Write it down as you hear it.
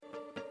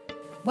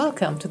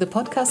Welcome to the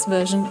podcast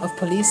version of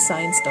Police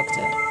Science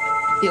Doctor,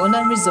 the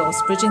online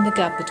resource bridging the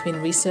gap between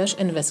research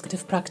and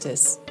investigative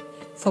practice.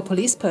 For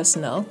police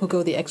personnel who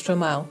go the extra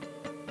mile.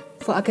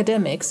 For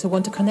academics who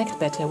want to connect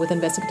better with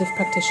investigative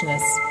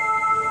practitioners.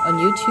 On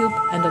YouTube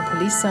and on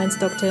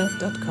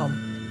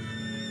policesciencedoctor.com.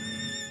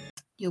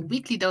 Your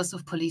weekly dose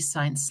of police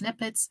science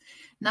snippets,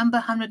 number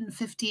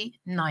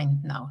 159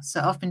 now.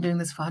 So I've been doing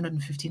this for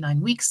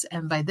 159 weeks,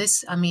 and by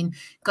this I mean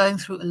going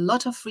through a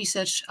lot of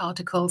research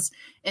articles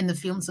in the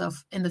fields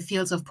of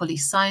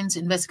police science,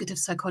 investigative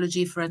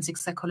psychology, forensic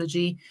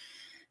psychology,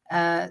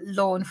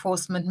 law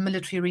enforcement,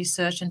 military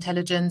research,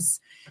 intelligence,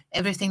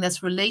 everything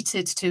that's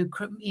related to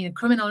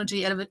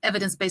criminology,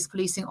 evidence-based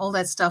policing, all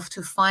that stuff,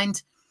 to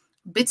find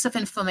bits of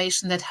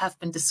information that have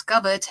been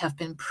discovered, have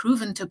been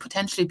proven to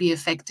potentially be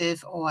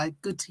effective or a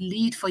good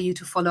lead for you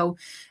to follow,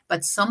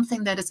 but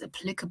something that is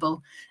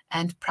applicable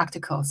and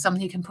practical,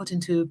 something you can put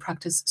into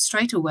practice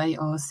straight away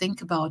or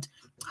think about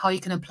how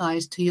you can apply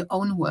it to your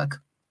own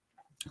work.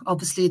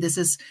 Obviously,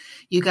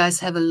 you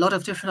guys have a lot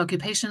of different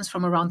occupations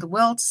from around the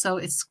world, so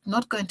it's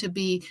not going to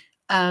be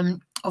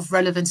of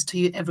relevance to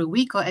you every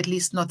week, or at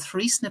least not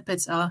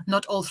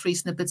all three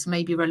snippets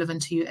may be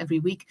relevant to you every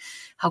week.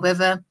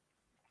 However,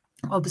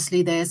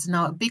 obviously, there's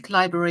now a big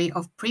library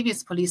of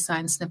previous police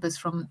science snippets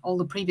from all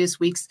the previous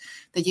weeks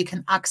that you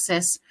can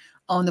access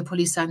on the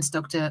Police Science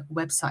Doctor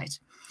website.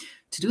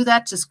 To do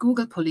that, just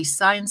Google police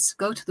science,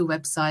 go to the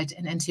website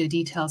and enter your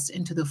details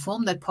into the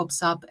form that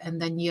pops up,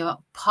 and then you're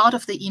part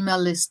of the email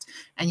list,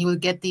 and you will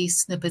get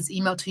these snippets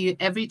emailed to you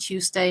every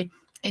Tuesday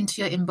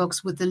into your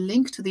inbox with the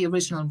link to the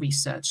original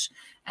research.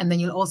 And then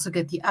you'll also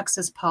get the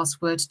access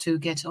password to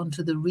get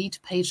onto the read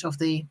page of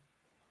the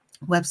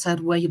website,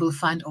 where you will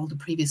find all the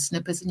previous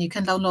snippets, and you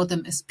can download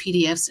them as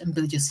PDFs and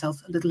build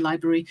yourself a little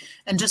library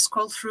and just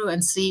scroll through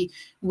and see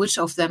which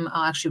of them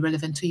are actually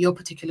relevant to your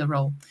particular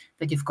role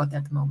that you've got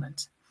at the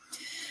moment.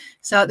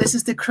 So this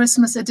is the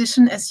Christmas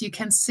edition. As you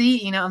can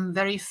see, I'm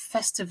very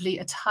festively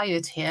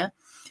attired here.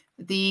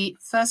 The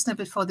first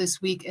snippet for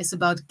this week is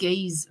about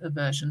gaze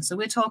aversion. So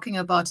we're talking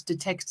about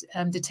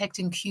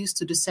detecting cues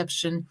to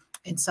deception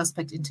in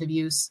suspect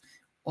interviews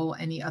or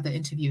any other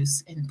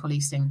interviews in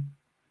policing.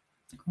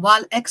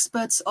 While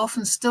experts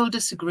often still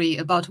disagree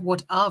about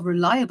what are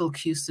reliable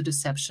cues to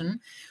deception,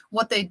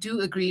 what they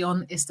do agree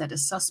on is that a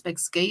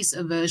suspect's gaze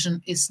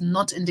aversion is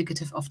not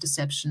indicative of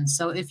deception.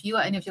 So if you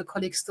or any of your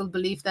colleagues still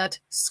believe that,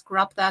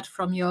 scrap that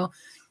from your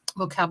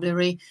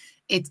vocabulary.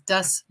 It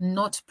does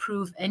not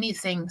prove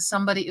anything.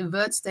 Somebody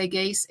averts their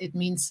gaze, it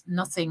means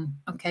nothing.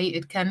 Okay,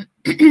 it can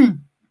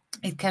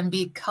it can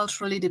be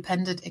culturally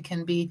dependent, it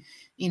can be,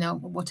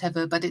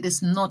 whatever, but it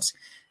is not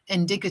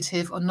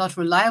indicative or not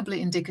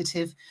reliably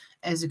indicative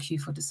as a cue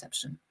for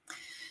deception.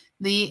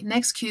 The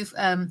next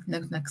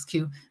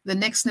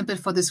snippet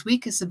for this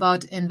week is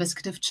about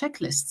investigative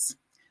checklists.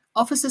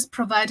 Officers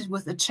provided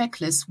with a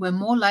checklist were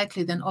more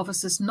likely than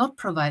officers not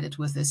provided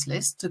with this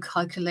list to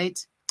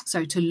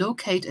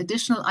locate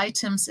additional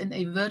items in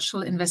a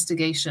virtual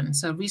investigation.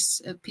 So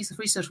a piece of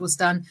research was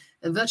done,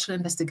 a virtual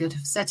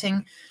investigative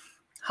setting.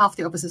 Half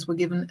the officers were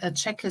given a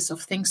checklist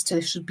of things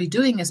they should be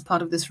doing as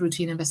part of this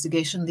routine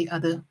investigation. The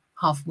other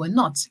half were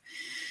not.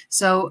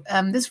 So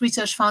this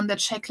research found that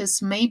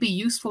checklists may be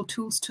useful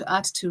tools to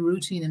add to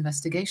routine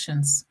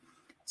investigations.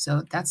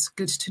 So that's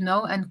good to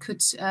know and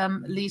could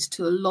lead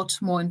to a lot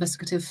more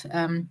investigative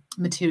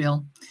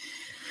material,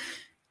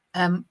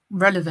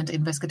 relevant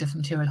investigative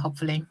material,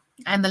 hopefully.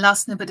 And the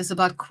last snippet is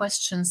about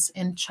questions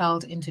in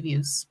child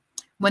interviews.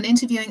 When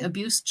interviewing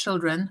abused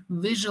children,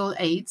 visual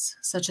aids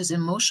such as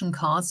emotion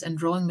cards and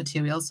drawing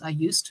materials are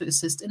used to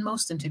assist in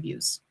most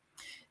interviews.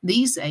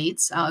 These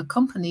aids are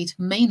accompanied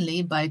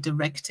mainly by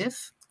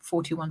directive,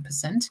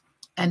 41%,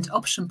 and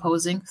option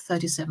posing,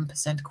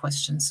 37%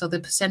 questions. So the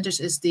percentage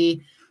is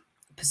the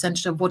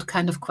percentage of what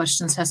kind of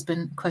question has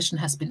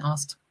been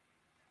asked.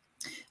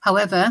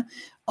 However,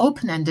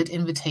 open-ended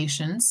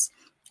invitations,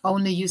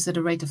 only used at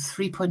a rate of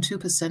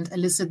 3.2%,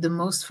 elicit the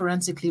most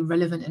forensically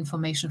relevant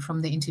information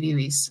from the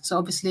interviewees. So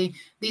obviously,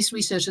 these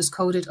researchers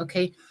coded,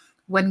 okay,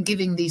 when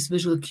giving these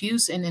visual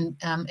cues in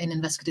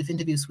investigative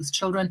interviews with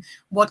children,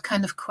 what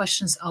kind of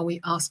questions are we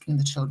asking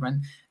the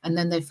children? And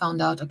then they found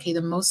out, okay,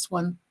 the most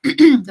ones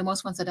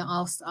that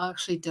are asked are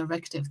actually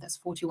directive. That's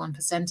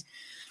 41%.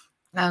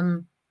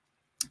 And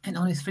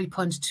only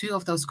 3.2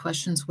 of those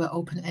questions were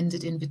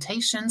open-ended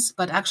invitations,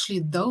 but actually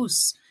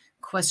those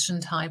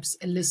question types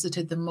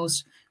elicited the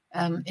most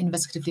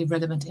investigatively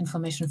relevant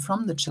information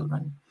from the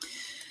children.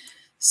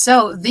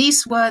 So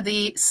these were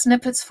the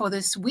snippets for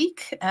this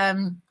week.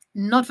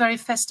 Not very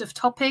festive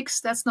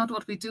topics. That's not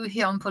what we do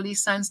here on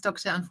Police Science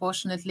Doctor,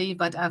 unfortunately,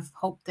 but I've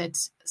hoped that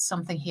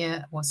something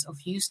here was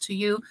of use to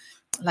you.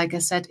 Like I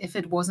said, if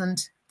it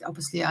wasn't,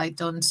 obviously I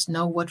don't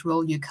know what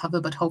role you cover,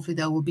 but hopefully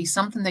there will be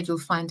something that you'll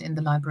find in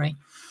the library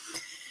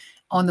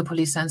on the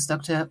Police Science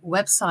Doctor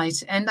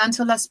website. And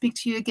until I speak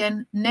to you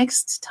again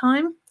next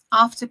time,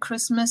 after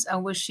Christmas, I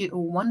wish you a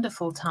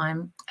wonderful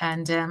time,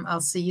 and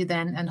I'll see you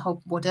then, and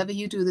hope whatever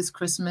you do this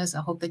Christmas, I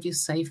hope that you're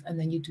safe and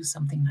then you do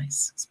something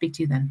nice. Speak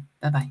to you then.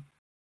 Bye-bye.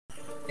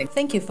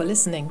 Thank you for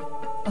listening.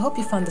 I hope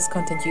you found this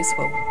content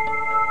useful.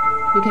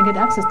 You can get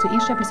access to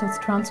each episode's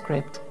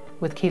transcript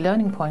with key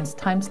learning points,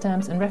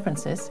 timestamps, and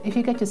references if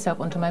you get yourself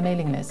onto my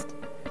mailing list.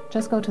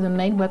 Just go to the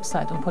main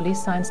website on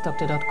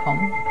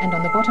policesciencedoctor.com, and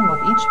on the bottom of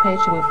each page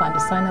you will find a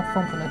sign-up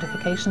form for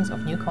notifications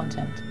of new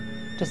content.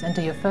 Just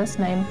enter your first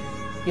name,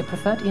 your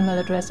preferred email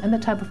address, and the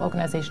type of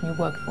organization you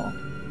work for.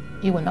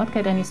 You will not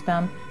get any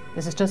spam.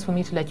 This is just for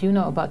me to let you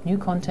know about new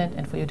content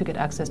and for you to get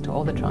access to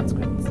all the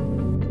transcripts.